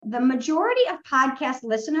the majority of podcast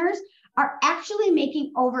listeners are actually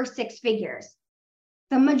making over six figures.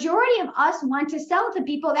 The majority of us want to sell to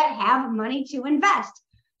people that have money to invest.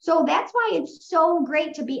 So that's why it's so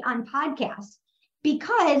great to be on podcasts,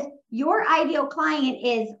 because your ideal client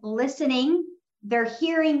is listening, they're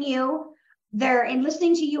hearing you, they're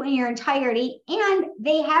listening to you in your entirety, and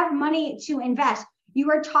they have money to invest.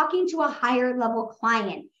 You are talking to a higher level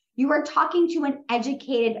client. You are talking to an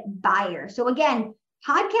educated buyer. So again,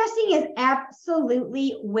 podcasting is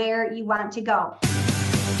absolutely where you want to go.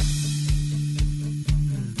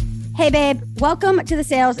 Hey, babe, welcome to the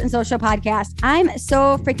Sales and Social Podcast. I'm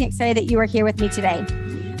so freaking excited that you are here with me today.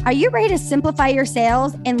 Are you ready to simplify your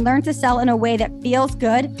sales and learn to sell in a way that feels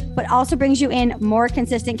good, but also brings you in more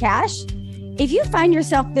consistent cash? If you find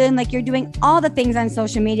yourself feeling like you're doing all the things on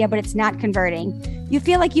social media, but it's not converting, you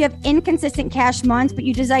feel like you have inconsistent cash months, but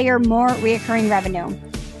you desire more recurring revenue,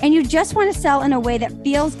 and you just want to sell in a way that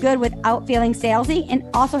feels good without feeling salesy and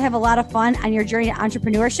also have a lot of fun on your journey to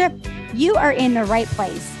entrepreneurship, you are in the right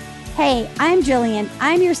place. Hey, I'm Jillian.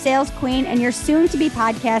 I'm your sales queen and your soon-to-be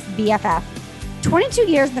podcast BFF. 22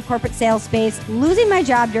 years in the corporate sales space, losing my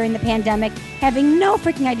job during the pandemic, having no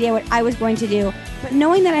freaking idea what I was going to do, but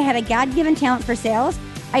knowing that I had a God-given talent for sales,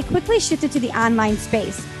 I quickly shifted to the online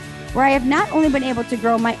space, where I have not only been able to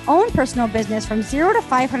grow my own personal business from 0 to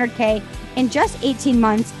 500K in just 18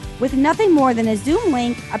 months with nothing more than a Zoom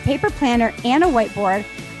link, a paper planner, and a whiteboard.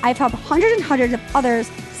 I've helped hundreds and hundreds of others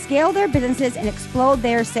scale their businesses and explode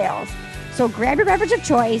their sales. So grab your beverage of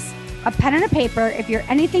choice, a pen and a paper if you're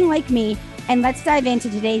anything like me, and let's dive into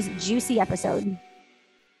today's juicy episode.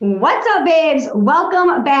 What's up, babes?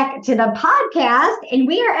 Welcome back to the podcast. And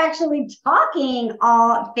we are actually talking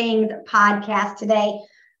all things podcast today.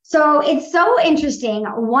 So it's so interesting.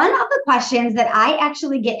 One of the questions that I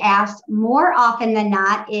actually get asked more often than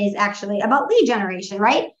not is actually about lead generation,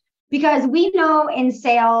 right? Because we know in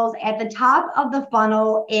sales, at the top of the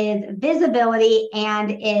funnel is visibility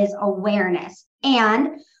and is awareness.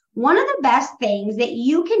 And one of the best things that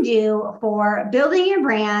you can do for building your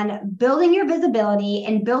brand, building your visibility,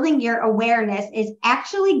 and building your awareness is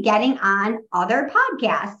actually getting on other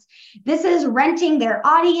podcasts. This is renting their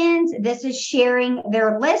audience. This is sharing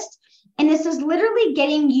their list. And this is literally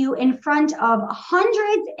getting you in front of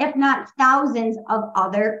hundreds, if not thousands of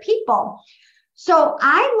other people. So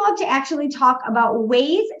I love to actually talk about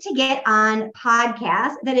ways to get on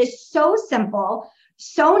podcasts that is so simple,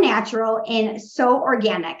 so natural, and so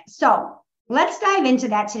organic. So let's dive into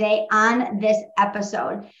that today on this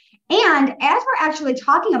episode. And as we're actually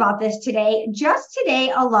talking about this today, just today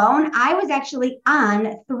alone, I was actually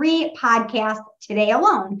on 3 podcasts today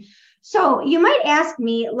alone. So you might ask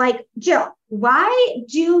me, like, Jill, why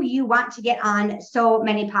do you want to get on so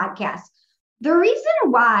many podcasts? The reason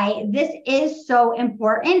why this is so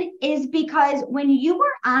important is because when you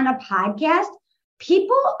are on a podcast,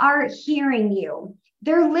 people are hearing you.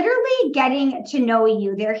 They're literally getting to know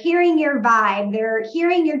you. They're hearing your vibe. They're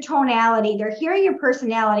hearing your tonality. They're hearing your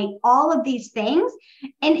personality, all of these things.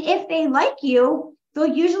 And if they like you, they'll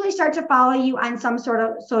usually start to follow you on some sort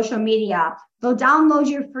of social media. They'll download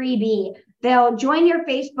your freebie. They'll join your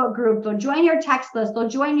Facebook group. They'll join your text list. They'll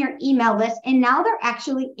join your email list. And now they're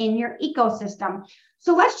actually in your ecosystem.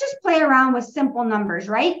 So let's just play around with simple numbers,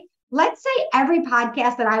 right? Let's say every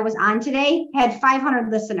podcast that I was on today had 500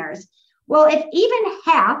 listeners. Well, if even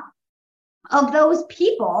half of those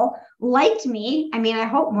people liked me, I mean, I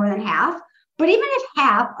hope more than half, but even if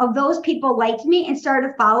half of those people liked me and started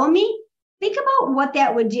to follow me, think about what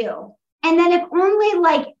that would do. And then if only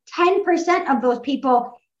like 10% of those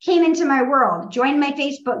people came into my world, joined my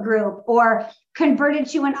Facebook group, or converted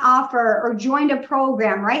to an offer, or joined a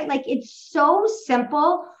program, right? Like, it's so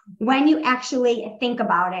simple when you actually think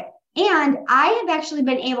about it. And I have actually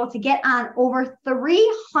been able to get on over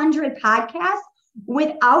 300 podcasts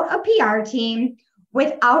without a PR team,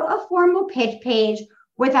 without a formal pitch page,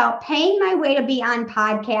 without paying my way to be on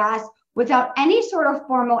podcasts, without any sort of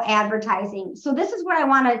formal advertising. So this is what I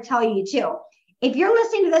want to tell you too. If you're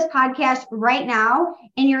listening to this podcast right now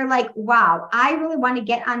and you're like, wow, I really want to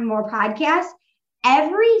get on more podcasts,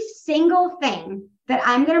 every single thing that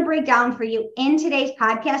I'm going to break down for you in today's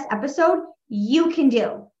podcast episode, you can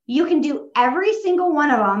do. You can do every single one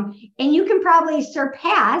of them, and you can probably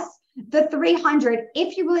surpass the 300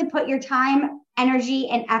 if you really put your time, energy,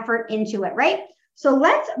 and effort into it, right? So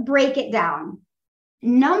let's break it down.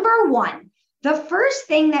 Number one, the first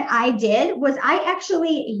thing that I did was I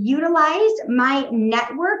actually utilized my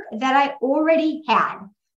network that I already had.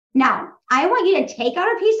 Now, I want you to take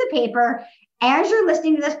out a piece of paper as you're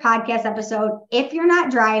listening to this podcast episode, if you're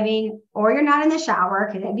not driving or you're not in the shower,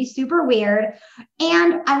 because that'd be super weird,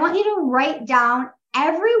 and I want you to write down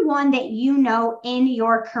everyone that you know in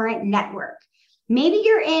your current network. Maybe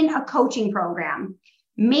you're in a coaching program.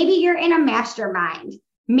 Maybe you're in a mastermind.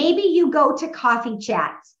 Maybe you go to coffee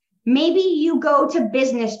chats. Maybe you go to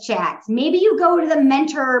business chats. Maybe you go to the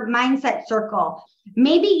mentor mindset circle.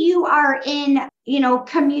 Maybe you are in,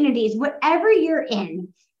 communities, whatever you're in.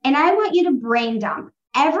 And I want you to brain dump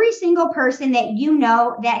every single person that you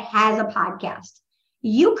know that has a podcast.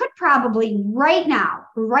 You could probably right now,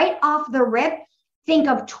 right off the rip, think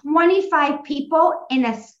of 25 people in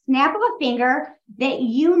a snap of a finger that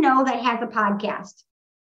you know that has a podcast.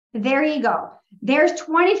 There you go. There's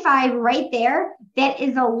 25 right there. That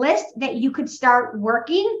is a list that you could start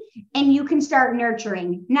working and you can start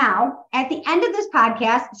nurturing. Now, at the end of this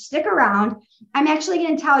podcast, stick around. I'm actually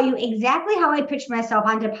going to tell you exactly how I pitched myself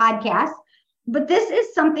onto podcasts, but this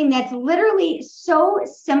is something that's literally so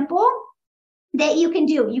simple that you can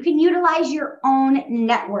do. You can utilize your own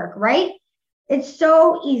network, right? It's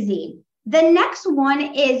so easy. The next one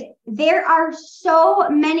is there are so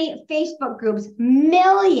many Facebook groups,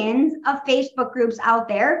 millions of Facebook groups out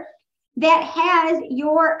there that has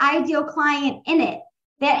your ideal client in it,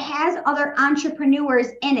 that has other entrepreneurs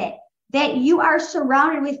in it, that you are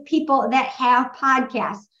surrounded with people that have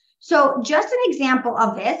podcasts. So just an example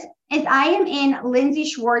of this is I am in Lindsay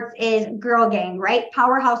Schwartz's Girl Gang, right?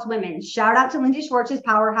 Powerhouse Women. Shout out to Lindsay Schwartz's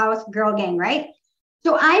Powerhouse Girl Gang, right?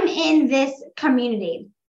 So I'm in this community.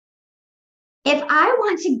 If I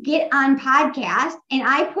want to get on podcast and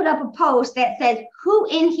I put up a post that says, who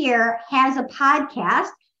in here has a podcast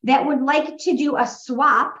that would like to do a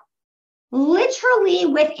swap, literally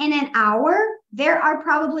within an hour, there are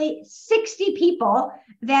probably 60 people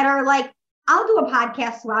that are like, I'll do a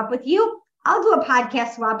podcast swap with you. I'll do a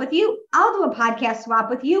podcast swap with you. I'll do a podcast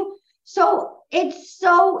swap with you. So it's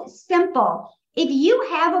so simple. If you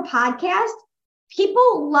have a podcast,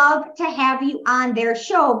 people love to have you on their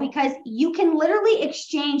show because you can literally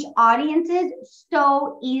exchange audiences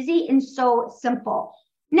so easy and so simple.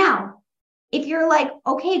 Now, if you're like,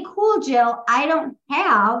 okay, cool, Jill, I don't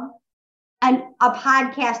have a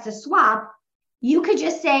podcast to swap, you could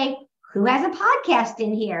just say, who has a podcast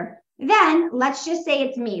in here? Then let's just say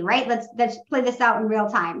it's me, right? Let's play this out in real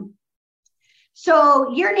time.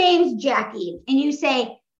 So your name's Jackie, and you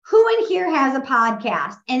say, who in here has a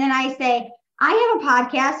podcast? And then I say, I have a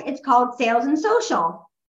podcast. It's called Sales and Social.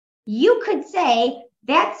 You could say,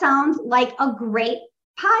 that sounds like a great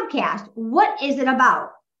podcast. What is it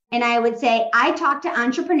about? And I would say, I talk to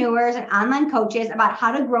entrepreneurs and online coaches about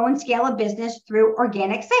how to grow and scale a business through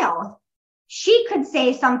organic sales. She could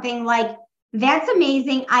say something like, that's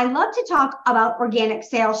amazing. I love to talk about organic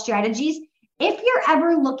sales strategies. If you're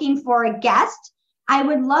ever looking for a guest, I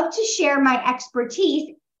would love to share my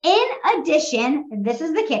expertise. In addition, this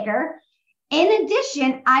is the kicker. In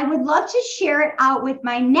addition, I would love to share it out with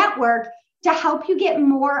my network to help you get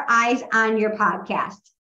more eyes on your podcast.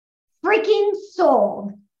 Freaking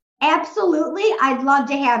sold. Absolutely. I'd love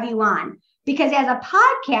to have you on because as a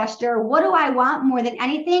podcaster, what do I want more than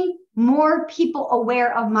anything? More people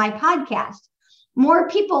aware of my podcast, more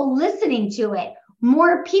people listening to it,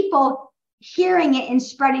 more people hearing it and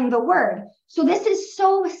spreading the word. So this is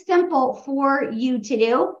so simple for you to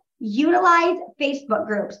do. Utilize Facebook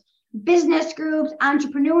groups, business groups,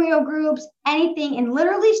 entrepreneurial groups, anything, and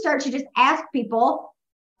literally start to just ask people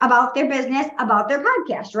about their business, about their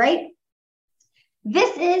podcast, right?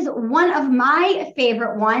 This is one of my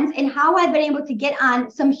favorite ones and how I've been able to get on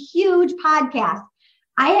some huge podcasts.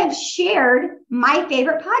 I have shared my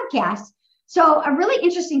favorite podcasts. So a really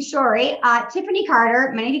interesting story, Tiffany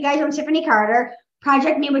Carter, many of you guys know Tiffany Carter,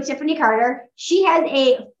 Project Me with Tiffany Carter. She has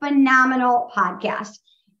a phenomenal podcast.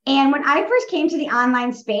 And when I first came to the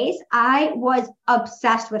online space, I was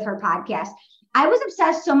obsessed with her podcast. I was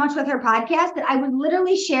obsessed so much with her podcast that I would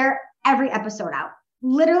literally share every episode out,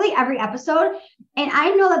 literally every episode. And I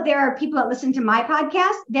know that there are people that listen to my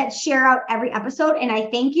podcast that share out every episode. And I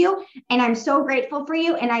thank you. And I'm so grateful for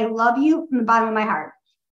you. And I love you from the bottom of my heart.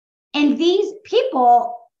 And these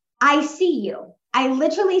people, I see you. I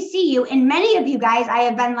literally see you. And many of you guys, I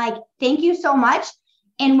have been like, thank you so much.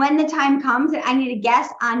 And when the time comes that I need a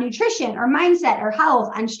guest on nutrition or mindset or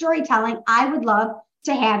health, on storytelling, I would love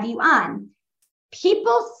to have you on.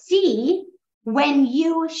 People see when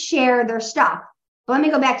you share their stuff. But let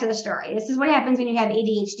me go back to the story. This is what happens when you have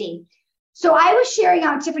ADHD. So I was sharing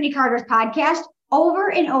out Tiffany Carter's podcast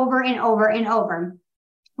over and over and over and over.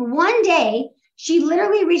 One day, She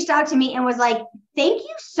literally reached out to me and was like, thank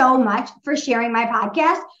you so much for sharing my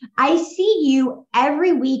podcast. I see you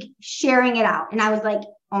every week sharing it out. And I was like,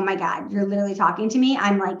 oh my God, you're literally talking to me.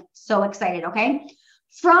 I'm like so excited. Okay.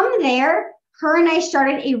 From there, her and I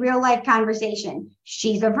started a real life conversation.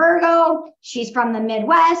 She's a Virgo. She's from the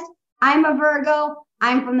Midwest. I'm a Virgo.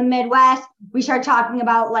 I'm from the Midwest. We start talking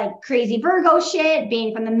about like crazy Virgo shit,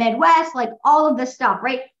 being from the Midwest, like all of this stuff,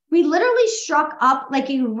 right? We literally struck up like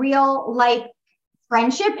a real life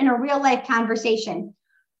friendship and a real life conversation.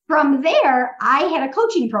 From there, I had a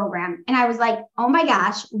coaching program and I was like, oh my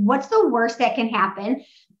gosh, what's the worst that can happen?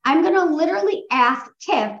 I'm going to literally ask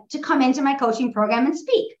Tiff to come into my coaching program and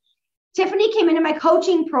speak. Tiffany came into my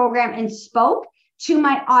coaching program and spoke to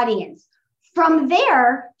my audience. From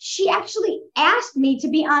there, she actually asked me to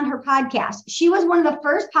be on her podcast. She was one of the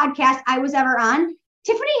first podcasts I was ever on.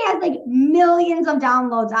 Tiffany had like millions of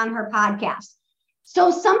downloads on her podcast. So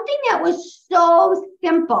something that was so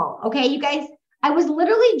simple, okay, you guys, I was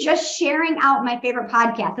literally just sharing out my favorite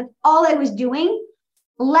podcast. That's all I was doing,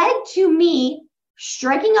 led to me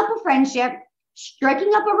striking up a friendship,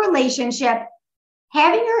 striking up a relationship,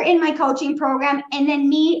 having her in my coaching program, and then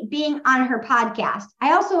me being on her podcast.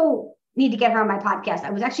 I also need to get her on my podcast.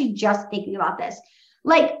 I was actually just thinking about this.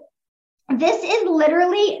 Like, this is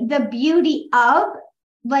literally the beauty of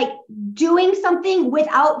like doing something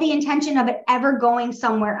without the intention of it ever going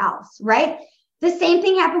somewhere else, right? The same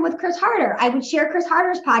thing happened with Chris Harder. I would share Chris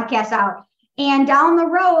Harder's podcast out, and down the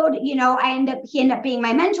road, you know, he ended up being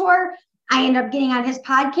my mentor. I ended up getting on his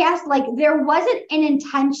podcast. Like, there wasn't an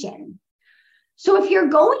intention. So if you're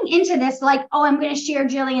going into this like, oh, I'm going to share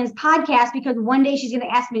Jillian's podcast because one day she's going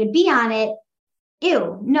to ask me to be on it.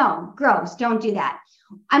 Ew, no, gross. Don't do that.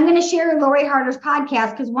 I'm going to share Lori Harder's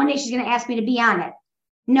podcast because one day she's going to ask me to be on it.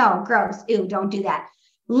 No, gross. Ew, don't do that.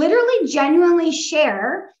 Literally, genuinely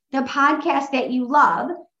share the podcast that you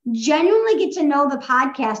love, genuinely get to know the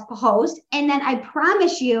podcast host. And then I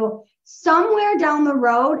promise you, somewhere down the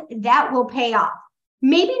road, that will pay off.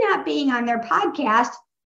 Maybe not being on their podcast,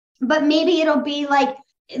 but maybe it'll be like,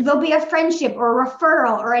 there'll be a friendship or a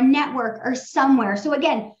referral or a network or somewhere. So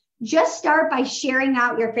again, just start by sharing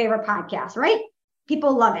out your favorite podcast, right?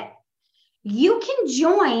 People love it. You can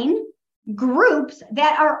join groups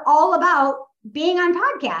that are all about being on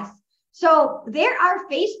podcasts. So there are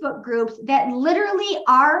Facebook groups that literally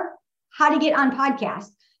are how to get on podcasts.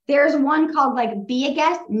 There's one called like Be a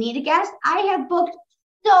Guest, Need a Guest. I have booked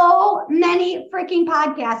so many freaking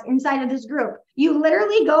podcasts inside of this group. You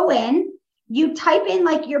literally go in, you type in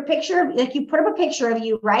like your picture, like you put up a picture of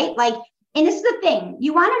you, right? Like, and this is the thing,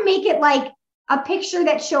 you want to make it like a picture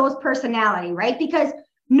that shows personality, right? Because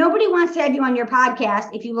nobody wants to have you on your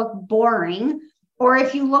podcast if you look boring, or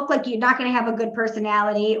if you look like you're not going to have a good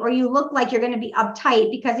personality, or you look like you're going to be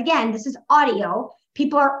uptight, because again, this is audio.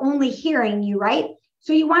 People are only hearing you, right?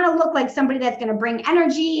 So you want to look like somebody that's going to bring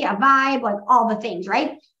energy, a vibe, like all the things,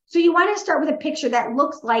 right? So you want to start with a picture that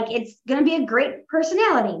looks like it's going to be a great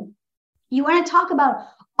personality. You want to talk about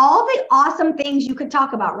all the awesome things you could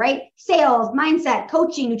talk about, right? Sales, mindset,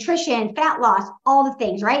 coaching, nutrition, fat loss, all the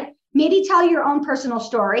things, right? Maybe tell your own personal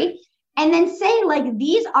story and then say like,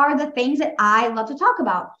 these are the things that I love to talk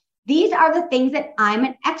about. These are the things that I'm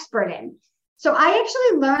an expert in. So I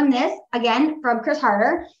actually learned this again from Chris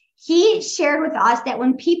Harder. He shared with us that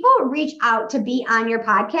when people reach out to be on your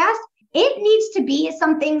podcast, it needs to be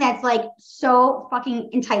something that's like so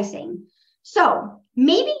fucking enticing. So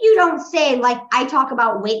maybe you don't say like, I talk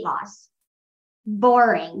about weight loss.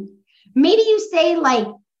 Boring. Maybe you say like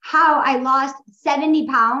how I lost 70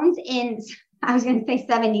 pounds in, I was going to say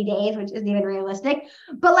 70 days, which isn't even realistic,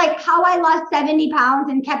 but like how I lost 70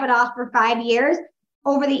 pounds and kept it off for 5 years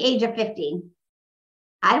over the age of 50.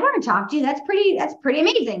 I want to talk to you. That's pretty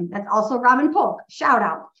amazing. That's also Robin Polk. Shout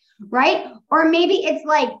out, right? Or maybe it's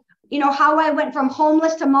like, you know, how I went from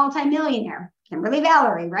homeless to multimillionaire. Kimberly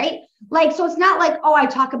Valerie, right? Like, so it's not like, oh, I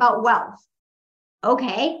talk about wealth.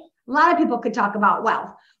 Okay. A lot of people could talk about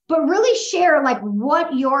wealth, but really share like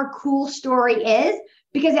what your cool story is.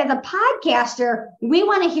 Because as a podcaster, we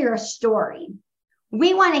want to hear a story.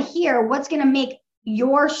 We want to hear what's going to make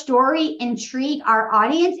your story intrigue our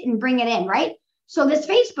audience and bring it in, right? So this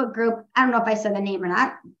Facebook group, I don't know if I said the name or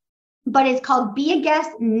not, but it's called Be a Guest,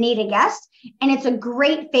 Need a Guest. And it's a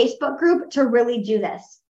great Facebook group to really do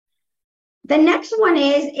this. The next one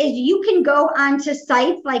is you can go onto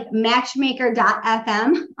sites like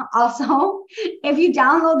matchmaker.fm. Also, if you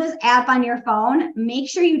download this app on your phone, make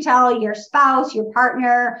sure you tell your spouse, your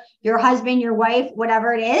partner, your husband, your wife,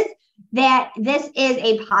 whatever it is, that this is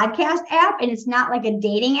a podcast app and it's not like a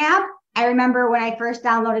dating app. I remember when I first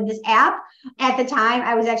downloaded this app, at the time,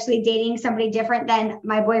 I was actually dating somebody different than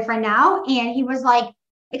my boyfriend now. And he was like,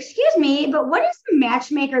 excuse me, but what is the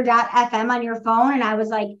matchmaker.fm on your phone? And I was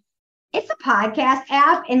like, it's a podcast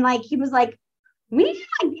app. And like, he was like, we need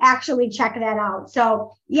to like actually check that out.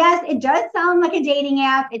 So yes, it does sound like a dating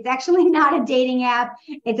app. It's actually not a dating app.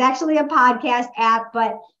 It's actually a podcast app,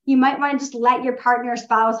 but you might want to just let your partner,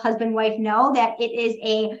 spouse, husband, wife know that it is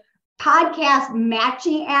a podcast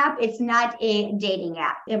matching app. It's not a dating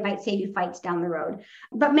app. It might save you fights down the road.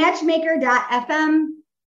 But matchmaker.fm,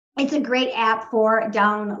 it's a great app for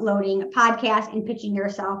downloading podcasts and pitching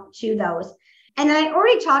yourself to those. And then I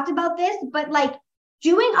already talked about this, but like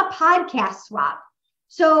doing a podcast swap.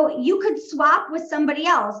 So you could swap with somebody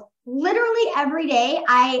else. Literally every day,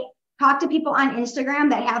 I talk to people on Instagram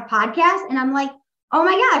that have podcasts, and I'm like, oh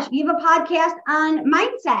my gosh, you have a podcast on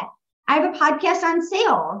mindset. I have a podcast on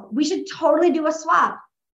sales. We should totally do a swap.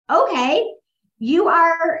 Okay, you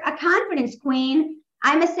are a confidence queen.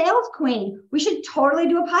 I'm a sales queen. We should totally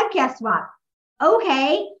do a podcast swap.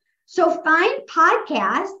 Okay, so find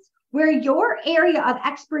podcasts where your area of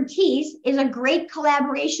expertise is a great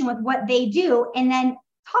collaboration with what they do, and then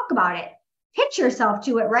talk about it. Pitch yourself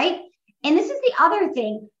to it, right? And this is the other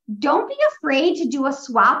thing. Don't be afraid to do a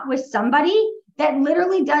swap with somebody that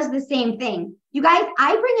literally does the same thing. You guys,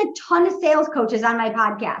 I bring a ton of sales coaches on my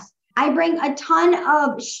podcast. I bring a ton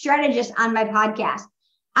of strategists on my podcast.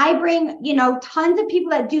 I bring, tons of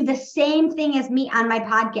people that do the same thing as me on my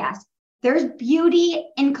podcast. There's beauty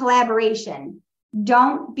in collaboration.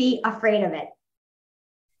 Don't be afraid of it.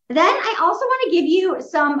 Then I also want to give you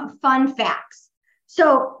some fun facts.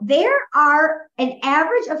 So there are an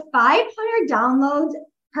average of 500 downloads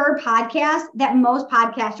per podcast that most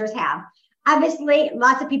podcasters have. Obviously,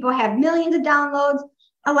 lots of people have millions of downloads.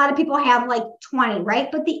 A lot of people have like 20,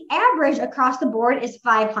 right? But the average across the board is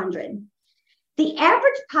 500. The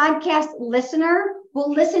average podcast listener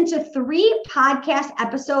will listen to 3 podcast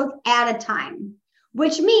episodes at a time,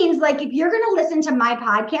 which means like if you're going to listen to my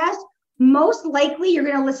podcast, most likely you're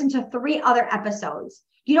going to listen to 3 other episodes.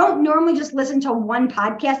 You don't normally just listen to one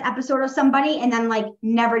podcast episode of somebody and then like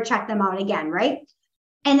never check them out again, right?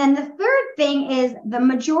 And then the third thing is the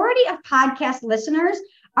majority of podcast listeners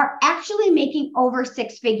are actually making over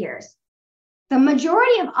 6 figures. The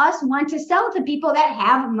majority of us want to sell to people that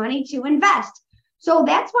have money to invest. So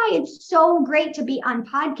that's why it's so great to be on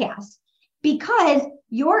podcasts, because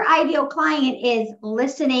your ideal client is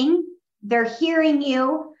listening, they're hearing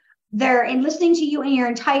you, they're listening to you in your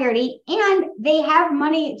entirety, and they have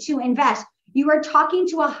money to invest. You are talking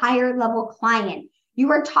to a higher level client.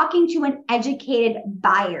 You are talking to an educated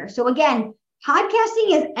buyer. So again,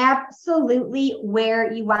 podcasting is absolutely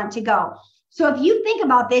where you want to go. So if you think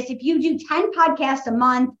about this, if you do 10 podcasts a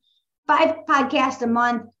month, 5 podcasts a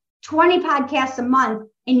month, 20 podcasts a month,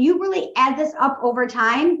 and you really add this up over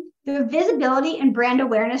time, the visibility and brand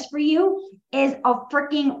awareness for you is a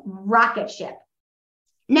freaking rocket ship.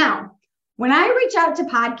 Now, when I reach out to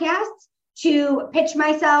podcasts to pitch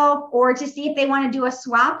myself or to see if they want to do a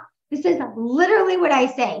swap, this is literally what I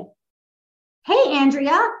say. Hey,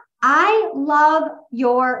 Andrea, I love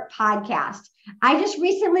your podcast. I just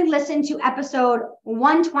recently listened to episode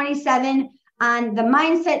 127 on the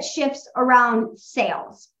mindset shifts around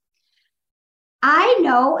sales. I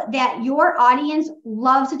know that your audience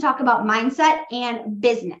loves to talk about mindset and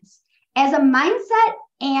business. As a mindset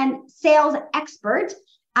and sales expert,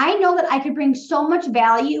 I know that I could bring so much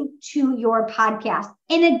value to your podcast.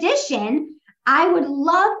 In addition, I would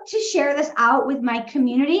love to share this out with my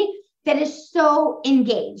community that is so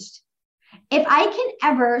engaged. If I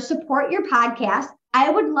can ever support your podcast, I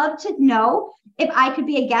would love to know if I could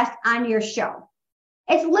be a guest on your show.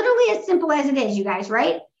 It's literally as simple as it is, you guys,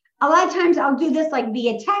 right? A lot of times I'll do this like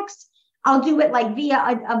via text. I'll do it like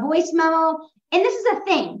via a voice memo. And this is a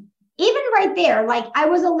thing. Even right there, like I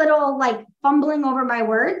was a little like fumbling over my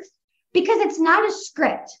words because it's not a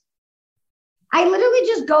script. I literally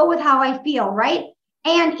just go with how I feel, right?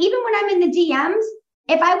 And even when I'm in the DMs,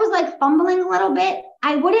 if I was like fumbling a little bit,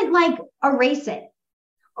 I wouldn't like erase it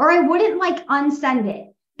or I wouldn't like unsend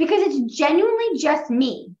it because it's genuinely just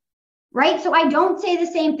me, right? So I don't say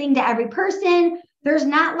the same thing to every person. There's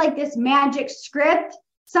not like this magic script.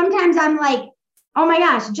 Sometimes I'm like, oh my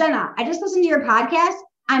gosh, Jenna, I just listened to your podcast.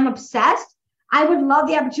 I'm obsessed. I would love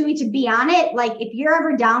the opportunity to be on it. Like if you're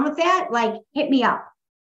ever down with that, like hit me up.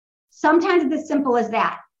 Sometimes it's as simple as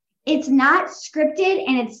that. It's not scripted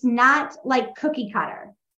and it's not like cookie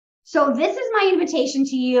cutter. So this is my invitation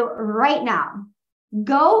to you right now.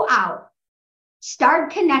 Go out,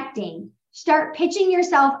 start connecting, start pitching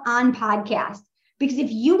yourself on podcasts. Because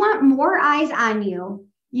if you want more eyes on you,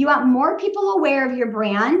 you want more people aware of your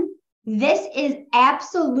brand, this is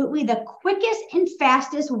absolutely the quickest and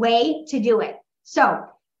fastest way to do it. So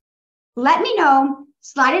let me know,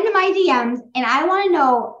 slide into my DMs, and I want to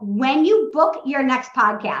know when you book your next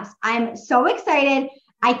podcast. I'm so excited.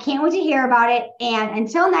 I can't wait to hear about it. And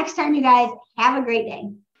until next time, you guys, have a great day.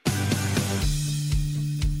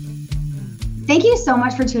 Thank you so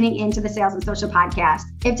much for tuning in to the Sales and Social Podcast.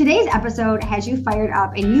 If today's episode has you fired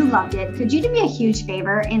up and you loved it, could you do me a huge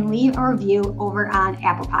favor and leave a review over on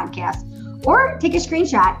Apple Podcasts? Or take a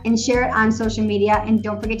screenshot and share it on social media, and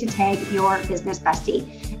don't forget to tag your business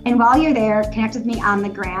bestie. And while you're there, connect with me on the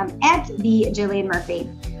gram at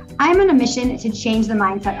 @Jillian_Murphy. I'm on a mission to change the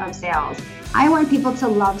mindset of sales. I want people to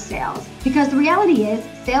love sales because the reality is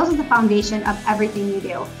sales is the foundation of everything you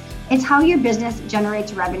do. It's how your business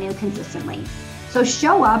generates revenue consistently. So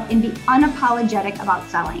show up and be unapologetic about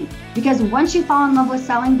selling, because once you fall in love with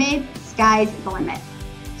selling, babe, sky's the limit.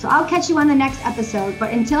 So I'll catch you on the next episode.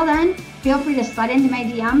 But until then, feel free to slide into my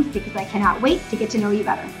DMs because I cannot wait to get to know you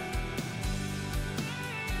better.